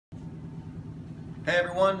Hey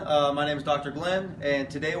everyone, my name is Dr. Glenn, and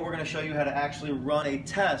today we're going to show you how to actually run a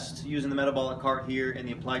test using the metabolic cart here in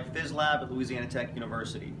the Applied Phys Lab at Louisiana Tech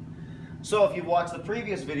University. So if you've watched the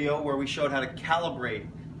previous video where we showed how to calibrate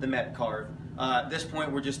the Met cart, at this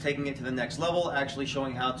point we're just taking it to the next level, actually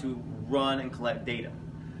showing how to run and collect data.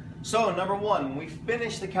 So number one, when we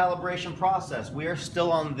finish the calibration process, we are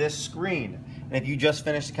still on this screen. And if you just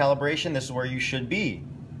finished the calibration, this is where you should be.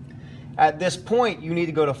 At this point, you need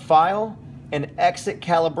to go to File and exit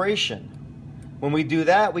calibration. When we do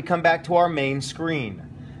that, we come back to our main screen.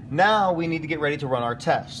 Now we need to get ready to run our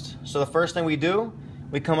test. So the first thing we do,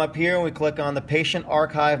 we come up here and we click on the Patient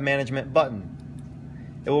Archive Management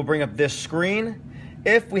button. It will bring up this screen.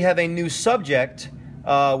 If we have a new subject,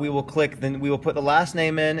 we will put the last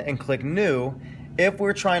name in and click New. If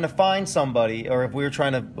we're trying to find somebody, or if we're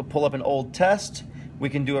trying to pull up an old test, we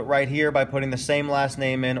can do it right here by putting the same last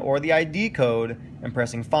name in or the ID code and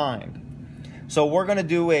pressing Find. So we're going to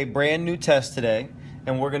do a brand new test today,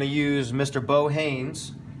 and we're going to use Mr. Bo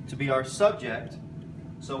Haynes to be our subject.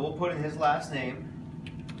 So we'll put in his last name,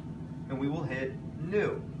 and we will hit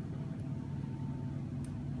New.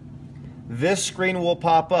 This screen will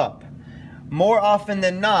pop up. More often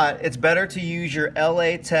than not, it's better to use your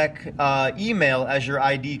LA Tech email as your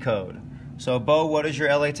ID code. So Bo, what is your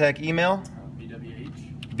LA Tech email?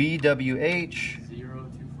 BWH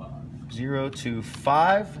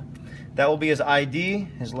 025. That will be his ID,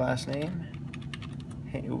 his last name,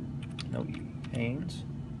 Haynes,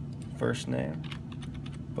 first name,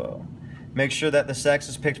 Bo. Make sure that the sex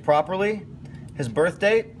is picked properly. His birth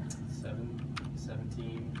date,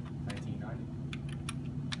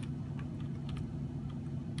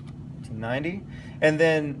 1990. And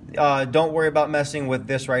then don't worry about messing with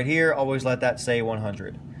this right here. Always let that say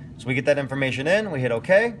 100. So we get that information in, we hit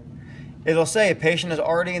OK. It'll say a patient is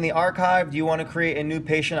already in the archive. Do you want to create a new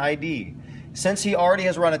patient ID? Since he already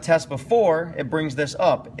has run a test before, it brings this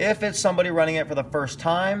up. If it's somebody running it for the first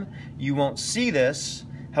time, you won't see this.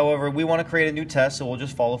 However, we want to create a new test, so we'll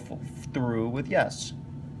just follow through with yes.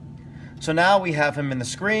 So now we have him in the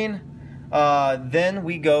screen. Then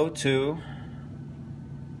we go to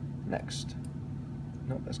next.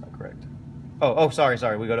 Nope, that's not correct.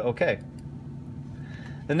 Sorry. We go to OK.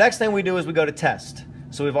 The next thing we do is we go to test.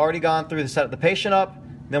 So we've already gone through the set the patient up,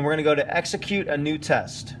 then we're going to go to execute a new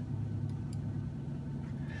test.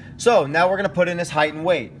 So now we're going to put in his height and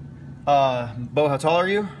weight. Bo, how tall are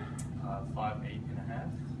you? 5'8.5".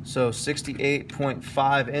 So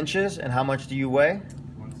 68.5 inches. And how much do you weigh?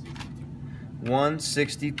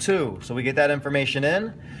 162. So we get that information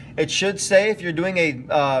in. It should say, if you're doing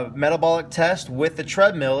a metabolic test with the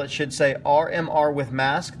treadmill, it should say RMR with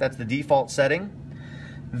mask. That's the default setting.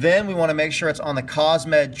 Then we want to make sure it's on the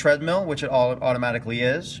Cosmed treadmill, which it automatically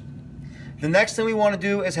is. The next thing we want to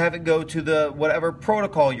do is have it go to the whatever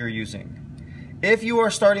protocol you're using. If you are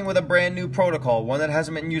starting with a brand new protocol, one that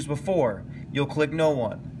hasn't been used before, you'll click No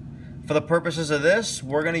One. For the purposes of this,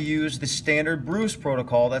 we're going to use the standard Bruce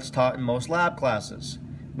protocol that's taught in most lab classes.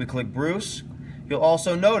 We click Bruce. You'll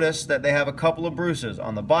also notice that they have a couple of Bruces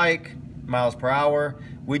on the bike, miles per hour.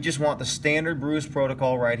 We just want the standard Bruce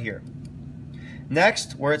protocol right here.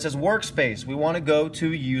 Next, where it says workspace, we want to go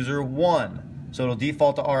to user 1. So it'll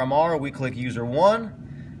default to RMR, we click user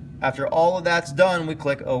 1. After all of that's done, we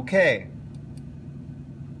click OK.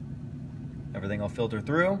 Everything will filter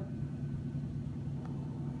through.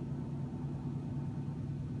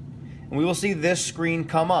 And we will see this screen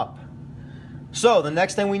come up. So the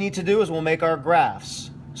next thing we need to do is we'll make our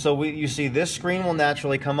graphs. So you see this screen will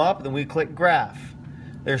naturally come up, then we click graph.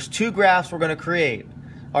 There's two graphs we're going to create.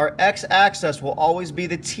 Our x-axis will always be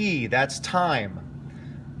the t, that's time.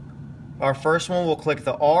 Our first one, we'll click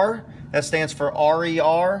the R, that stands for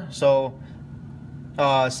RER, so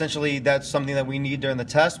essentially that's something that we need during the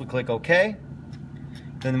test. We click OK.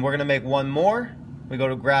 Then we're going to make one more. We go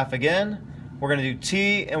to graph again. We're going to do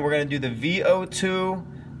T, and we're going to do the VO2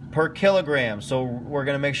 per kilogram. So we're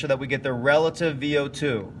going to make sure that we get the relative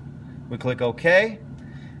VO2. We click OK.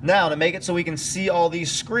 Now, to make it so we can see all these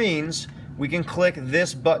screens, we can click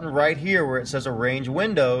this button right here where it says Arrange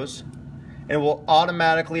Windows, and it will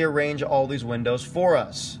automatically arrange all these windows for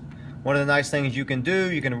us. One of the nice things you can do,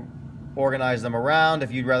 you can organize them around.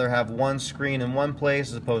 If you'd rather have one screen in one place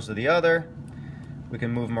as opposed to the other, we can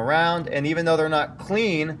move them around. And even though they're not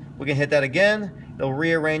clean, we can hit that again. It'll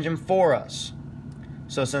rearrange them for us.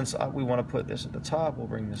 So since we want to put this at the top, we'll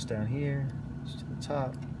bring this down here, this to the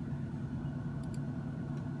top.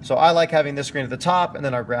 So I like having this screen at the top and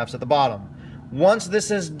then our graphs at the bottom. Once this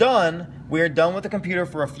is done, we are done with the computer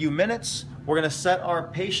for a few minutes. We're going to set our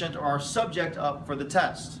patient or our subject up for the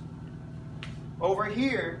test. Over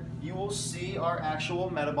here, you will see our actual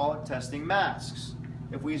metabolic testing masks.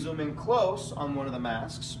 If we zoom in close on one of the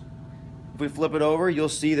masks, if we flip it over, you'll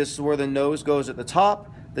see this is where the nose goes at the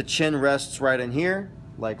top. The chin rests right in here,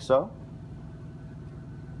 like so.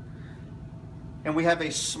 And we have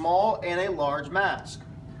a small and a large mask.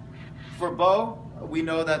 For Bo, we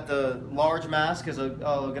know that the large mask is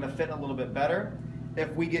going to fit a little bit better.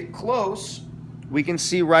 If we get close, we can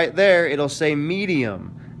see right there, it'll say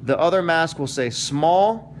medium. The other mask will say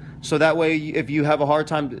small, so that way if you have a hard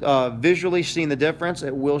time visually seeing the difference,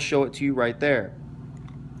 it will show it to you right there.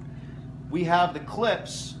 We have the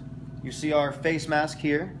clips. You see our face mask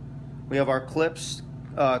here. We have our clips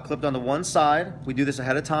clipped on the one side. We do this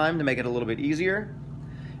ahead of time to make it a little bit easier.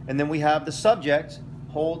 And then we have the subject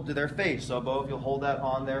hold to their face. So Bo, if you'll hold that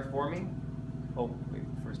on there for me. Oh, wait,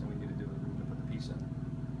 first thing we need to do is we need to put the piece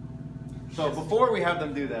in. So before we have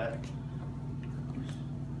them do that,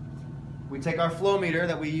 we take our flow meter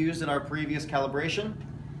that we used in our previous calibration,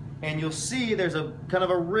 and you'll see there's a kind of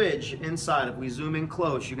a ridge inside. If we zoom in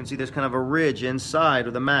close, you can see there's kind of a ridge inside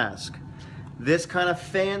of the mask. This kind of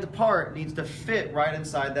fanned part needs to fit right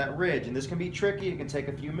inside that ridge, and this can be tricky. It can take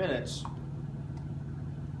a few minutes.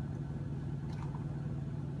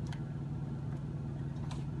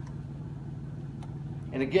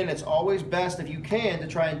 And again, it's always best if you can to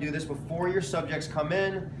try and do this before your subjects come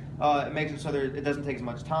in. It makes it so it doesn't take as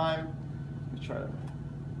much time. Let's try to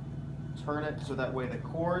turn it so that way the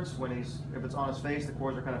cords, if it's on his face, the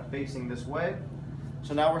cords are kind of facing this way.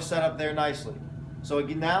 So now we're set up there nicely. So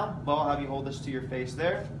again, now, Bo, I'll have you hold this to your face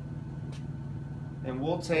there. And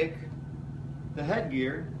we'll take the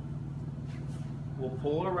headgear, we'll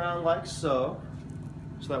pull it around like so.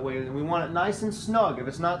 So that way, we want it nice and snug. If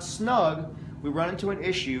it's not snug, we run into an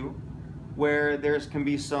issue where there can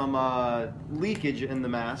be some leakage in the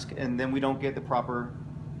mask, and then we don't get the proper,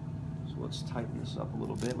 so let's tighten this up a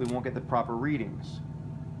little bit, we won't get the proper readings.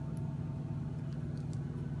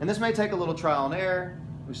 And this may take a little trial and error.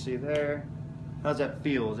 We see there. How does that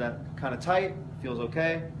feel? Is that kind of tight? Feels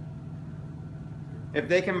okay? If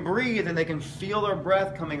they can breathe and they can feel their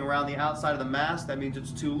breath coming around the outside of the mask, that means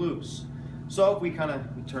it's too loose. So if we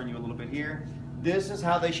turn you a little bit here, this is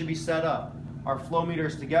how they should be set up. Our flow meter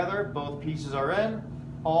is together, both pieces are in,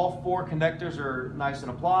 all 4 connectors are nice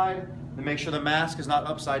and applied, and make sure the mask is not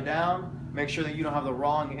upside down, make sure that you don't have the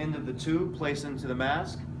wrong end of the tube placed into the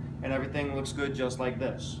mask, and everything looks good just like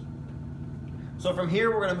this. So from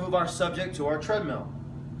here, we're going to move our subject to our treadmill.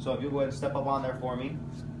 So if you go ahead and step up on there for me.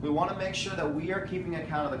 We want to make sure that we are keeping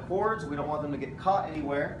account of the cords. We don't want them to get caught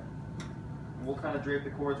anywhere. We'll kind of drape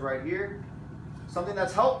the cords right here. Something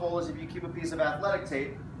that's helpful is if you keep a piece of athletic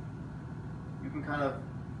tape, you can kind of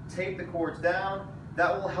tape the cords down.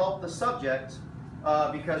 That will help the subject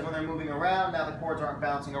because when they're moving around, now the cords aren't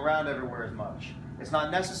bouncing around everywhere as much. It's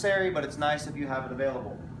not necessary, but it's nice if you have it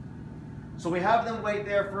available. So we have them wait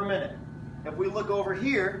there for a minute. If we look over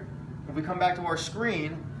here, if we come back to our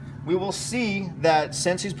screen, we will see that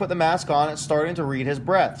since he's put the mask on, it's starting to read his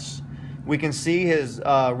breaths. We can see his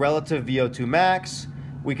relative Vo2 max.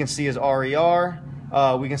 We can see his RER.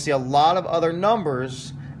 We can see a lot of other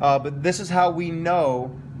numbers, but this is how we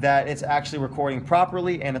know that it's actually recording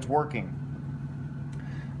properly and it's working.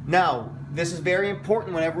 Now, this is very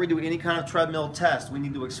important whenever we do any kind of treadmill test. We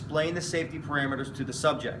need to explain the safety parameters to the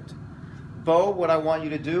subject. Bo, what I want you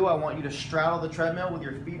to do, I want you to straddle the treadmill with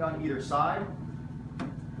your feet on either side.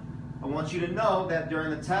 I want you to know that during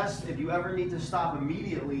the test, if you ever need to stop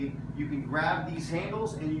immediately, you can grab these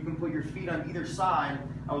handles and you can put your feet on either side.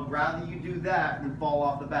 I would rather you do that than fall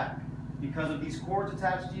off the back. Because of these cords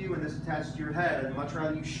attached to you and this attached to your head, I'd much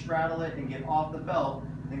rather you straddle it and get off the belt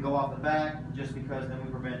than go off the back, just because then we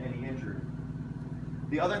prevent any injury.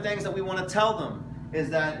 The other things that we want to tell them is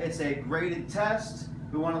that it's a graded test.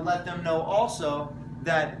 We want to let them know also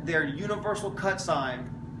that their universal cut sign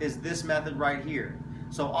is this method right here.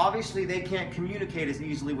 So obviously they can't communicate as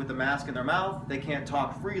easily with the mask in their mouth. They can't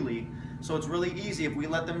talk freely. So it's really easy if we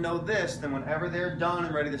let them know this, then whenever they're done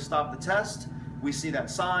and ready to stop the test, we see that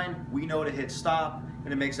sign, we know to hit stop,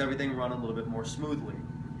 and it makes everything run a little bit more smoothly.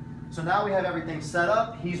 So now we have everything set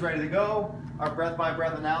up. He's ready to go. Our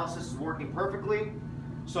breath-by-breath analysis is working perfectly.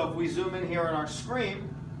 So if we zoom in here on our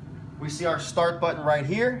screen, we see our start button right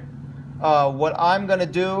here. What I'm going to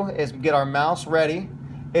do is get our mouse ready.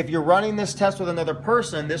 If you're running this test with another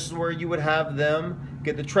person, this is where you would have them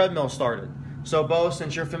get the treadmill started. So Bo,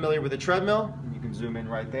 since you're familiar with the treadmill, you can zoom in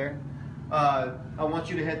right there. I want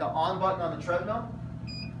you to hit the on button on the treadmill.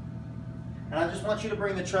 And I just want you to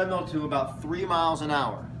bring the treadmill to about 3 miles an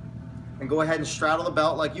hour. And go ahead and straddle the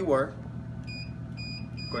belt like you were.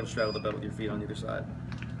 Go ahead and straddle the belt with your feet on either side.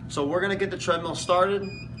 So we're gonna get the treadmill started,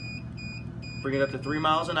 bring it up to 3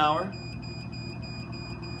 miles an hour.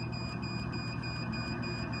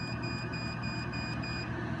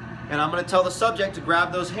 And I'm gonna tell the subject to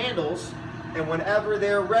grab those handles, and whenever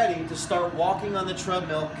they're ready to start walking on the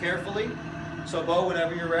treadmill carefully. So Bo,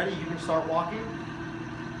 whenever you're ready, you can start walking.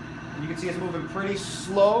 And you can see it's moving pretty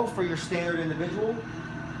slow for your standard individual.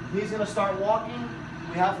 He's gonna start walking.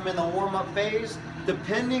 We have him in the warm-up phase.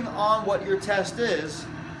 Depending on what your test is,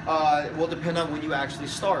 it will depend on when you actually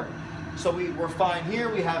start. So we're fine here,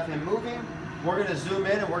 we have him moving. We're gonna zoom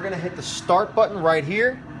in and we're gonna hit the start button right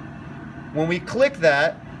here. When we click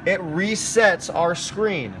that, it resets our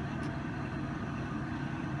screen.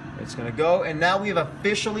 It's gonna go, and now we've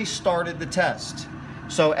officially started the test.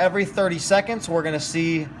 So every 30 seconds, we're gonna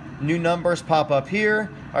see new numbers pop up here.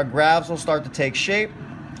 Our grabs will start to take shape.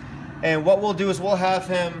 And what we'll do is we'll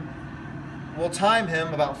time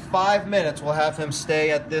him about 5 minutes. We'll have him stay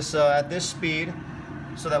at this speed,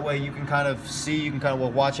 so that way you can kind of see,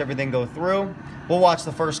 we'll watch everything go through. We'll watch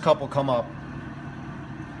the first couple come up.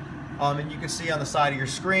 And you can see on the side of your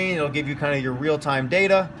screen, it'll give you kind of your real-time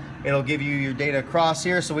data. It'll give you your data across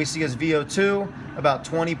here. So we see his VO2 about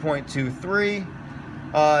 20.23.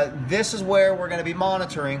 This is where we're going to be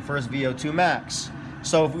monitoring for his VO2 max.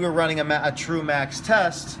 So if we were running a true max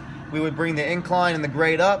test, we would bring the incline and the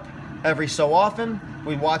grade up every so often.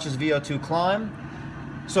 We'd watch his VO2 climb.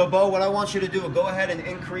 So Bo, what I want you to do is go ahead and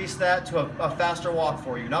increase that to a faster walk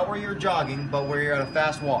for you. Not where you're jogging, but where you're at a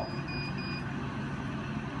fast walk.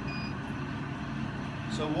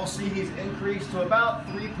 So we'll see he's increased to about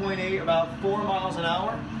 3.8, about 4 miles an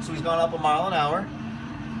hour. So he's gone up 1 mile an hour.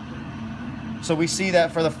 So we see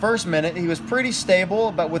that for the first minute, he was pretty stable,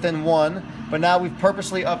 about within 1, but now we've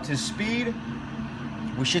purposely upped his speed.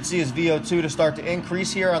 We should see his VO2 to start to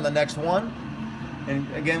increase here on the next one. And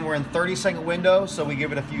again, we're in 30-second window, so we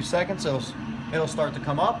give it a few seconds, so it'll start to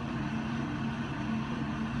come up.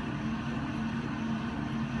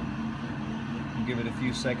 Give it a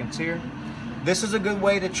few seconds here. This is a good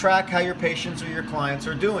way to track how your patients or your clients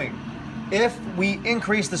are doing. If we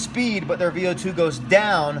increase the speed but their VO2 goes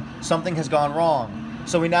down, something has gone wrong.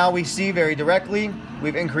 So we see very directly,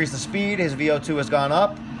 we've increased the speed, his VO2 has gone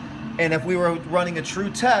up. And if we were running a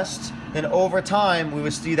true test, then over time we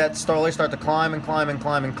would see that slowly start to climb and climb and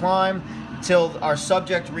climb and climb till our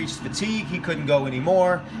subject reached fatigue, he couldn't go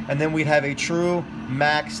anymore, and then we'd have a true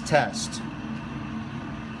max test.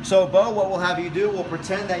 So Bo, what we'll have you do, we'll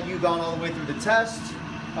pretend that you've gone all the way through the test.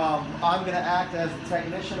 I'm going to act as the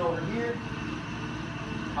technician over here.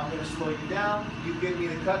 I'm going to slow you down. You give me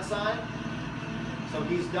the cut sign. So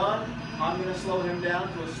he's done. I'm going to slow him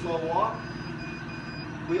down to a slow walk.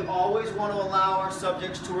 We always want to allow our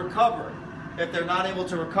subjects to recover. If they're not able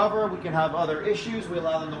to recover, we can have other issues. We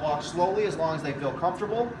allow them to walk slowly as long as they feel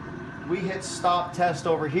comfortable. We hit stop test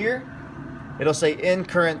over here. It'll say in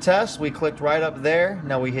current test. We clicked right up there.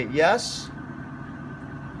 Now we hit yes.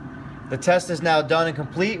 The test is now done and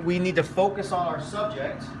complete. We need to focus on our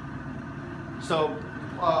subject. So,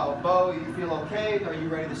 Bo, you feel okay? Are you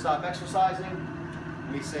ready to stop exercising?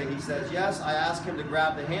 He says yes. I ask him to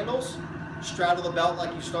grab the handles, straddle the belt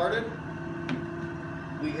like you started.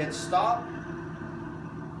 We hit stop.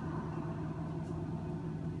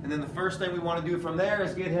 And then the first thing we want to do from there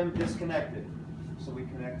is get him disconnected. So we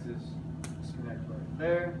connect disconnect right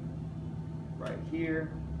there, right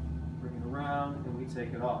here, bring it around, and we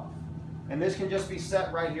take it off. And this can just be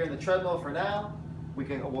set right here in the treadmill for now.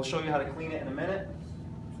 We'll show you how to clean it in a minute.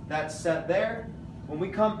 That's set there. When we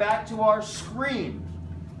come back to our screen,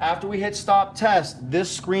 after we hit stop test, this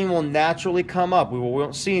screen will naturally come up. We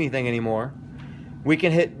won't see anything anymore. We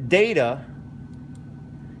can hit data,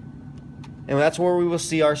 and that's where we will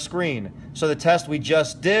see our screen. So the test we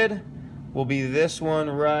just did will be this one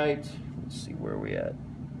right, let's see where we at,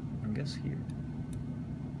 I guess here.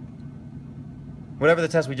 Whatever the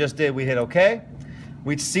test we just did, we hit OK.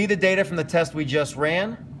 We'd see the data from the test we just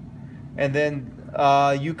ran, and then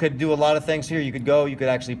you could do a lot of things here. You could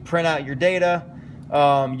actually print out your data.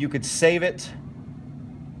 You could save it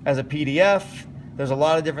as a PDF. There's a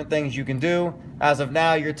lot of different things you can do. As of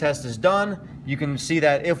now, your test is done. You can see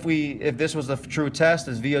that if this was a true test,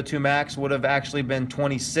 his VO2 max would have actually been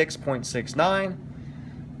 26.69.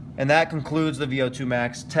 And that concludes the VO2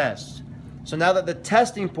 max test. So now that the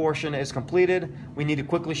testing portion is completed, we need to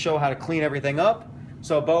quickly show how to clean everything up.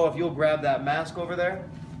 So Bo, if you'll grab that mask over there.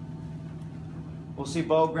 We'll see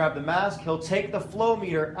Bo grab the mask. He'll take the flow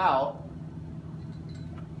meter out.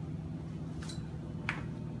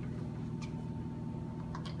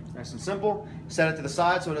 Nice and simple. Set it to the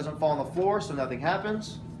side so it doesn't fall on the floor so nothing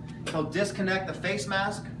happens. He'll disconnect the face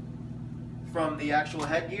mask from the actual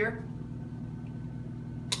headgear.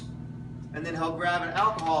 And then he'll grab an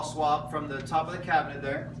alcohol swab from the top of the cabinet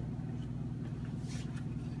there.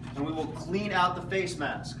 And we will clean out the face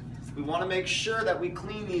mask. We want to make sure that we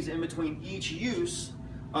clean these in between each use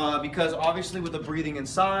because obviously with the breathing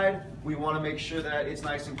inside, we want to make sure that it's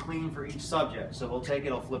nice and clean for each subject. So he'll take it,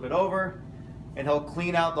 he'll flip it over, and he'll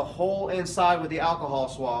clean out the whole inside with the alcohol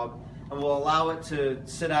swab, and we'll allow it to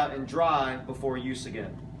sit out and dry before use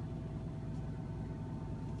again.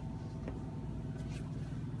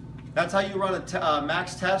 That's how you run a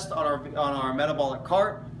max test on our metabolic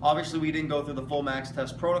cart. Obviously, we didn't go through the full max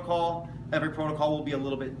test protocol. Every protocol will be a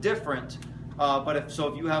little bit different. But if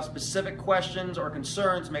you have specific questions or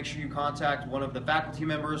concerns, make sure you contact one of the faculty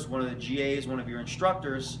members, one of the GAs, one of your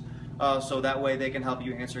instructors, so that way they can help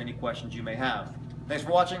you answer any questions you may have. Thanks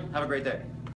for watching. Have a great day.